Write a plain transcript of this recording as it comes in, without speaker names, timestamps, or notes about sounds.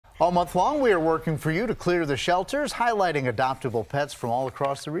All month long, we are working for you to clear the shelters, highlighting adoptable pets from all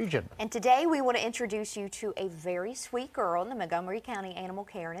across the region. And today we want to introduce you to a very sweet girl in the Montgomery County Animal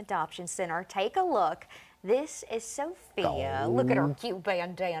Care and Adoption Center. Take a look. This is Sophia. Oh. Look at her cute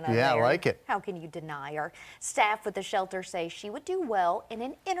bandana there. Yeah, I like it. How can you deny her? Staff with the shelter say she would do well in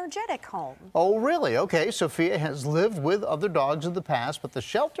an energetic home. Oh, really? Okay, Sophia has lived with other dogs in the past, but the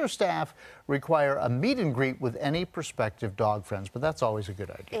shelter staff require a meet and greet with any prospective dog friends, but that's always a good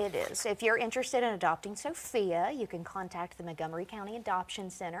idea. It is. If you're interested in adopting Sophia, you can contact the Montgomery County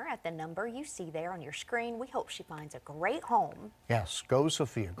Adoption Center at the number you see there on your screen. We hope she finds a great home. Yes, go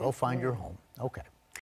Sophia. Go find your home. Okay.